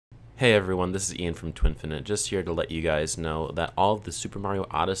Hey everyone, this is Ian from Twinfinite, just here to let you guys know that all of the Super Mario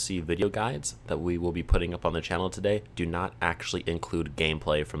Odyssey video guides that we will be putting up on the channel today do not actually include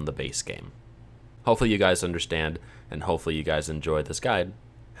gameplay from the base game. Hopefully you guys understand, and hopefully you guys enjoy this guide.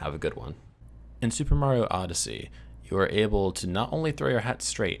 Have a good one. In Super Mario Odyssey, you are able to not only throw your hat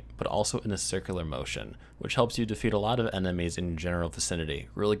straight, but also in a circular motion, which helps you defeat a lot of enemies in your general vicinity,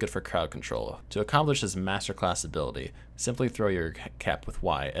 really good for crowd control. To accomplish this masterclass ability, simply throw your cap with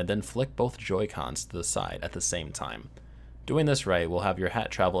Y and then flick both Joy-Cons to the side at the same time. Doing this right will have your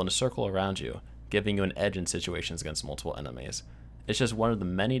hat travel in a circle around you, giving you an edge in situations against multiple enemies. It's just one of the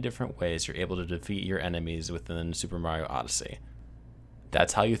many different ways you're able to defeat your enemies within Super Mario Odyssey.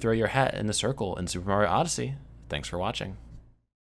 That's how you throw your hat in a circle in Super Mario Odyssey. Thanks for watching.